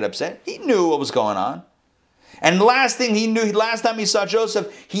to really get upset. He knew what was going on. And the last thing he knew, last time he saw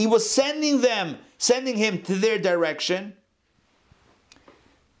Joseph, he was sending him to their direction.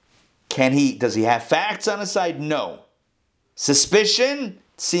 Does he have facts on his side? No. Suspicion?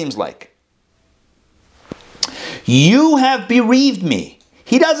 Seems like. You have bereaved me.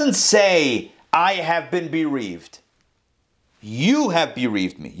 He doesn't say, I have been bereaved. You have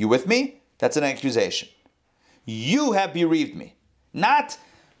bereaved me. You with me? That's an accusation. You have bereaved me. Not,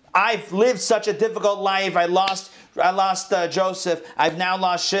 I've lived such a difficult life. I lost Joseph. I've now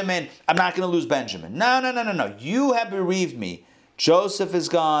lost Shimon. I'm not going to lose Benjamin. No. You have bereaved me. Joseph is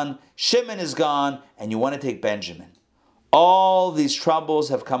gone. Shimon is gone. And you want to take Benjamin. All these troubles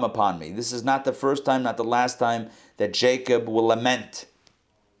have come upon me. This is not the first time, not the last time that Jacob will lament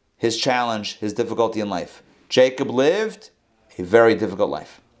his challenge, his difficulty in life. Jacob lived a very difficult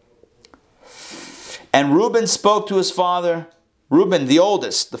life. And Reuben spoke to his father. Reuben, the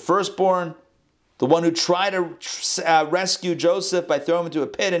oldest, the firstborn, the one who tried to rescue Joseph by throwing him into a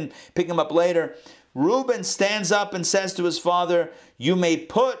pit and pick him up later. Reuben stands up and says to his father, you may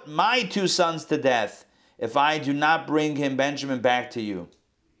put my 2 sons to death if I do not bring him, Benjamin, back to you.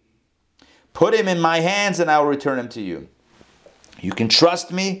 Put him in my hands and I will return him to you. You can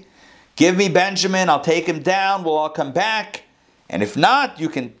trust me. Give me Benjamin. I'll take him down. We'll all come back. And if not, you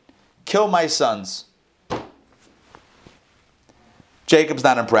can kill my sons. Jacob's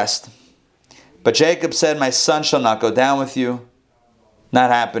not impressed. But Jacob said, my son shall not go down with you.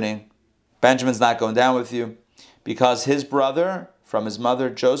 Not happening. Benjamin's not going down with you. Because his brother from his mother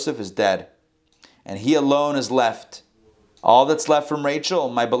Joseph is dead. And he alone is left. All that's left from Rachel,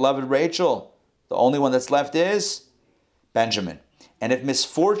 my beloved Rachel, the only one that's left is Benjamin. And if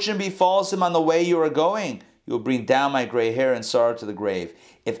misfortune befalls him on the way you are going, you will bring down my gray hair and sorrow to the grave.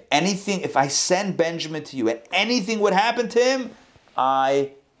 If I send Benjamin to you and anything would happen to him,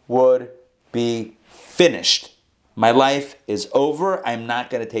 I would be finished. My life is over. I'm not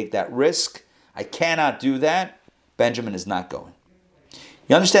going to take that risk. I cannot do that. Benjamin is not going.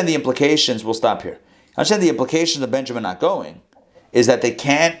 You understand the implications? We'll stop here. Understand the implications of Benjamin not going is that they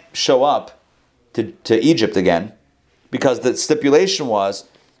can't show up to Egypt again because the stipulation was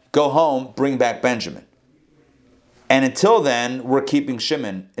go home, bring back Benjamin. And until then, we're keeping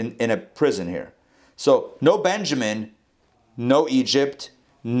Shimon in a prison here. So no Benjamin, no Egypt,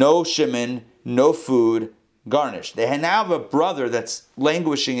 no Shimon, no food, garnished. They now have a brother that's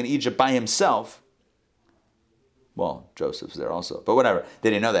languishing in Egypt by himself. Well, Joseph's there also, but whatever. They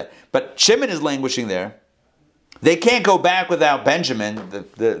didn't know that. But Shimon is languishing there. They can't go back without Benjamin.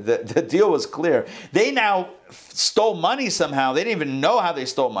 The deal was clear. They now stole money somehow. They didn't even know how they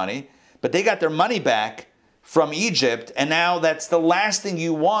stole money, but they got their money back from Egypt, and now that's the last thing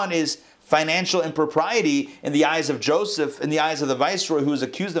you want is financial impropriety in the eyes of Joseph, in the eyes of the viceroy who's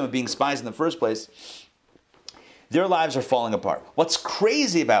accused them of being spies in the first place. Their lives are falling apart. What's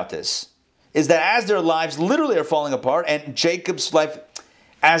crazy about this is that as their lives literally are falling apart, and Jacob's life,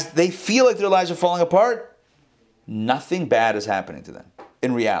 as they feel like their lives are falling apart, nothing bad is happening to them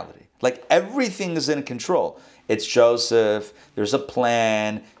in reality. Like everything is in control. It's Joseph, there's a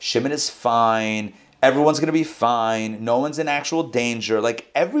plan, Shimon is fine, everyone's going to be fine, no one's in actual danger,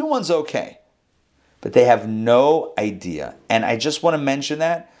 like everyone's okay. But they have no idea. And I just want to mention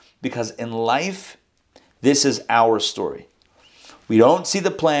that because in life, this is our story. We don't see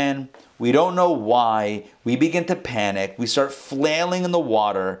the plan. We don't know why. We begin to panic. We start flailing in the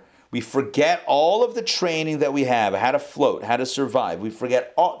water. We forget all of the training that we have, how to float, how to survive. We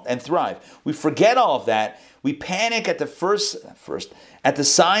forget all and thrive. We forget all of that. We panic at at the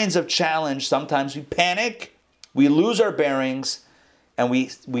signs of challenge. Sometimes we panic, we lose our bearings, and we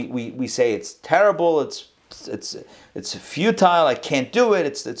say it's terrible, it's futile, I can't do it,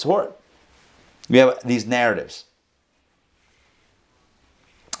 it's horrible. We have these narratives.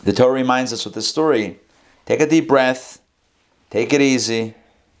 The Torah reminds us with this story, take a deep breath, take it easy,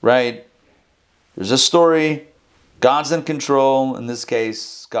 right? There's a story, God's in control. In this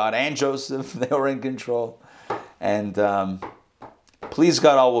case, God and Joseph, they were in control. And please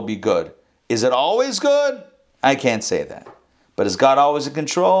God, all will be good. Is it always good? I can't say that. But is God always in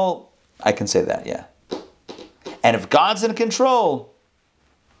control? I can say that, yeah. And if God's in control,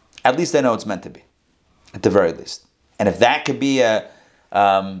 at least I know it's meant to be, at the very least. And if that could be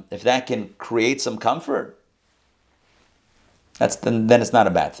if that can create some comfort, then it's not a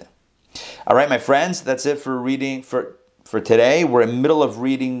bad thing. All right, my friends, that's it for reading for today. We're in the middle of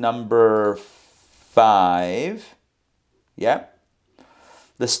reading number 5. Yeah.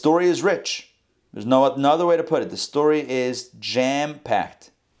 The story is rich. There's no other way to put it. The story is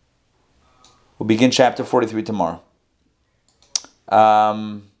jam-packed. We'll begin chapter 43 tomorrow.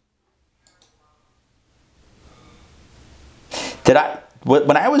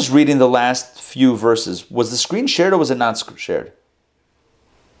 When I was reading the last few verses, was the screen shared or was it not shared?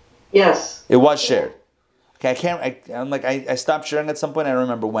 Yes. It was shared. Okay, I stopped sharing at some point. I don't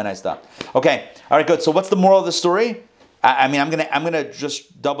remember when I stopped. Okay, all right, good. So what's the moral of the story? I'm gonna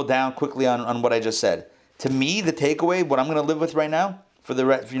just double down quickly on what I just said. To me, the takeaway, what I'm gonna live with right now for the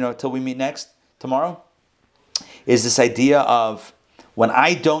rest, till we meet next tomorrow, is this idea of when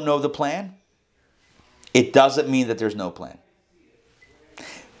I don't know the plan, it doesn't mean that there's no plan.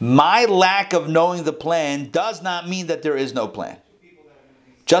 My lack of knowing the plan does not mean that there is no plan.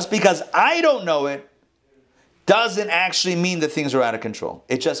 Just because I don't know it doesn't actually mean that things are out of control.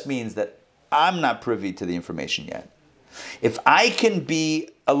 It just means that I'm not privy to the information yet. If I can be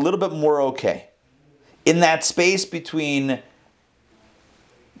a little bit more okay in that space between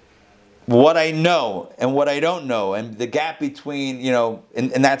what I know and what I don't know, and the gap between,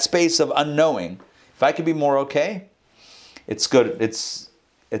 in that space of unknowing, if I can be more okay, it's good. It's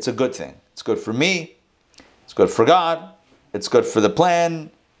a good thing. It's good for me. It's good for God. It's good for the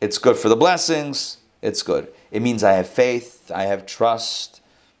plan. It's good for the blessings. It's good. It means I have faith. I have trust,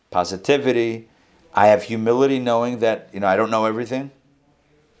 positivity. I have humility, knowing that I don't know everything.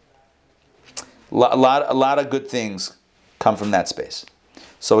 A lot of good things come from that space.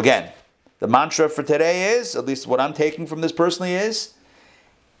 So again, the mantra for today is, at least what I'm taking from this personally is,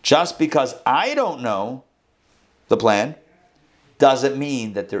 just because I don't know the plan doesn't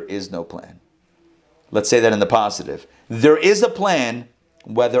mean that there is no plan. Let's say that in the positive. There is a plan,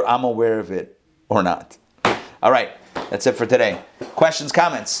 whether I'm aware of it or not. All right, that's it for today. Questions,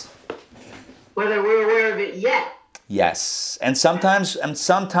 comments? Whether we're aware of it yet. Yes, and sometimes it's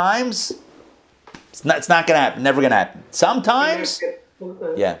not going to happen. Never going to happen. Sometimes,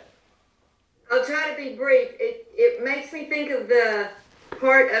 yeah. I'll try to be brief. It makes me think of the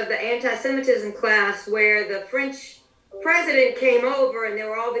part of the anti-Semitism class where the French president came over and there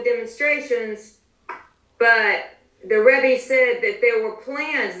were all the demonstrations, but the Rebbe said that there were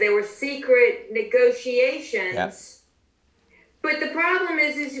plans, there were secret negotiations. Yeah. But the problem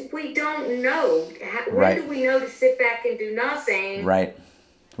is we don't know. When Right. do we know to sit back and do nothing? Right.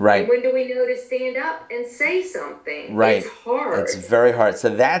 And when do we know to stand up and say something? Right. It's hard. It's very hard. So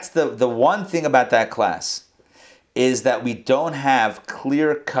that's the one thing about that class, is that we don't have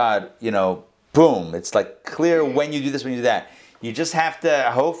clear cut, boom. It's like clear when you do this, when you do that. You just have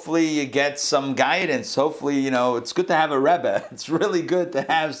to, hopefully you get some guidance. Hopefully, it's good to have a Rebbe. It's really good to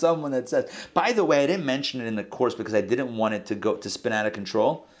have someone that says, by the way, I didn't mention it in the course because I didn't want it to spin out of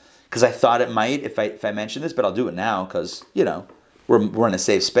control. Because I thought it might if I mentioned this, but I'll do it now because, we're in a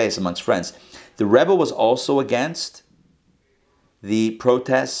safe space amongst friends. The Rebbe was also against the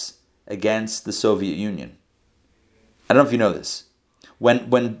protests against the Soviet Union. I don't know if you know this.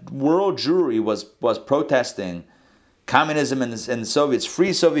 When world Jewry was protesting communism and the Soviets,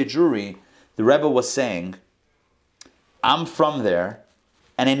 free Soviet Jewry, the Rebbe was saying, I'm from there,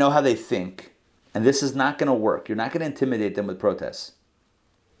 and I know how they think, and this is not going to work. You're not going to intimidate them with protests.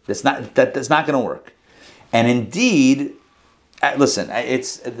 That's not going to work. And indeed, listen,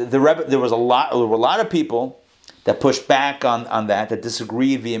 it's the Rebbe. There were a lot of people that pushed back on that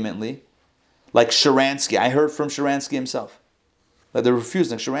disagreed vehemently, like Sharansky. I heard from Sharansky himself. Like they're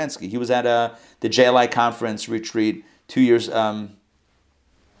refusing Sharansky. He was at the JLI conference retreat 2 years, not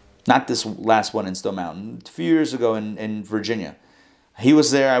this last one in Stone Mountain, a few years ago in Virginia. He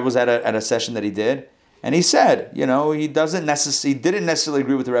was there. I was at a session that he did, and he said, he didn't necessarily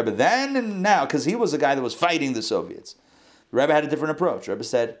agree with the Rebbe then and now, because he was the guy that was fighting the Soviets. The Rebbe had a different approach. The Rebbe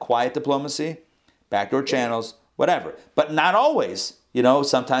said, quiet diplomacy, backdoor channels, whatever, but not always.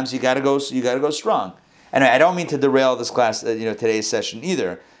 Sometimes you got to go strong. Anyway, I don't mean to derail this class, today's session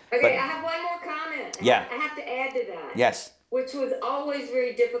either. Okay, I have one more comment. Yeah. I have to add to that. Yes. Which was always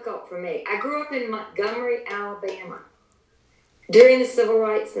very difficult for me. I grew up in Montgomery, Alabama, during the Civil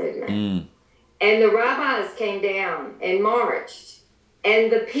Rights Movement. And the rabbis came down and marched.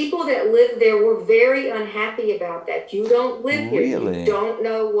 And the people that lived there were very unhappy about that. You don't live here. Really? You don't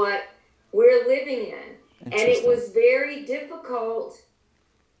know what we're living in. And it was very difficult.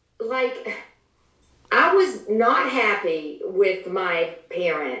 Like, I was not happy with my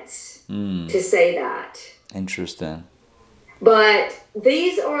parents, to say that. Interesting. But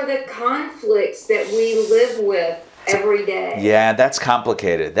these are the conflicts that we live with every day. Yeah, that's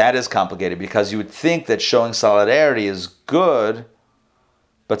complicated. That is complicated, because you would think that showing solidarity is good,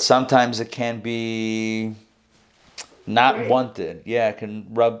 but sometimes it can be not wanted. Yeah, it can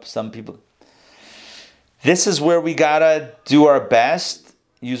rub some people. This is where we gotta do our best,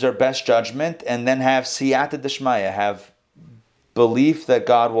 use our best judgment, and then have siyata d'shmaya, have belief that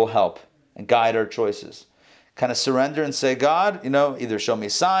God will help and guide our choices. Kind of surrender and say, God, either show me a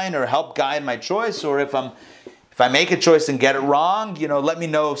sign or help guide my choice, or if I make a choice and get it wrong, let me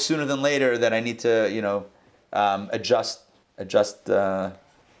know sooner than later that I need to, adjust. I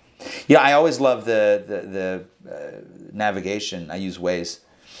always love the navigation. I use Waze,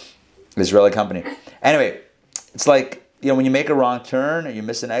 Israeli company. Anyway, it's like, when you make a wrong turn or you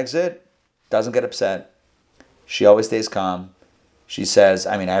miss an exit, doesn't get upset. She always stays calm. She says,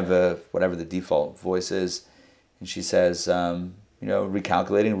 I have whatever the default voice is, and she says,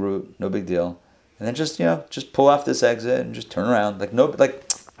 recalculating route, no big deal. And then just pull off this exit and just turn around.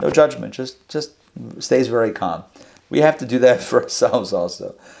 No judgment. Just stays very calm. We have to do that for ourselves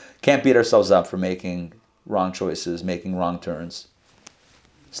also. Can't beat ourselves up for making wrong choices, making wrong turns.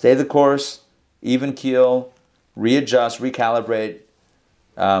 Stay the course, even keel, readjust, recalibrate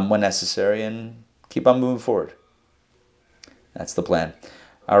when necessary, and keep on moving forward. That's the plan.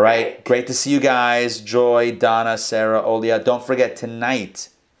 All right. Great to see you guys. Joy, Donna, Sarah, Olia. Don't forget, tonight,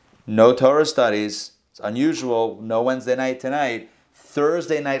 no Torah studies. It's unusual. No Wednesday night tonight.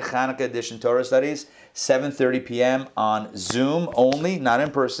 Thursday night Hanukkah edition Torah studies, 7:30 p.m. on Zoom only, not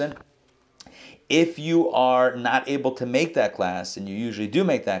in person. If you are not able to make that class, and you usually do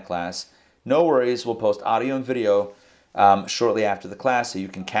make that class, no worries. We'll post audio and video shortly after the class so you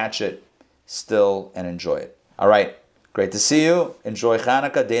can catch it still and enjoy it. All right. Great to see you. Enjoy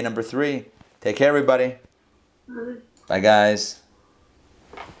Hanukkah, day number 3. Take care, everybody. Bye, guys.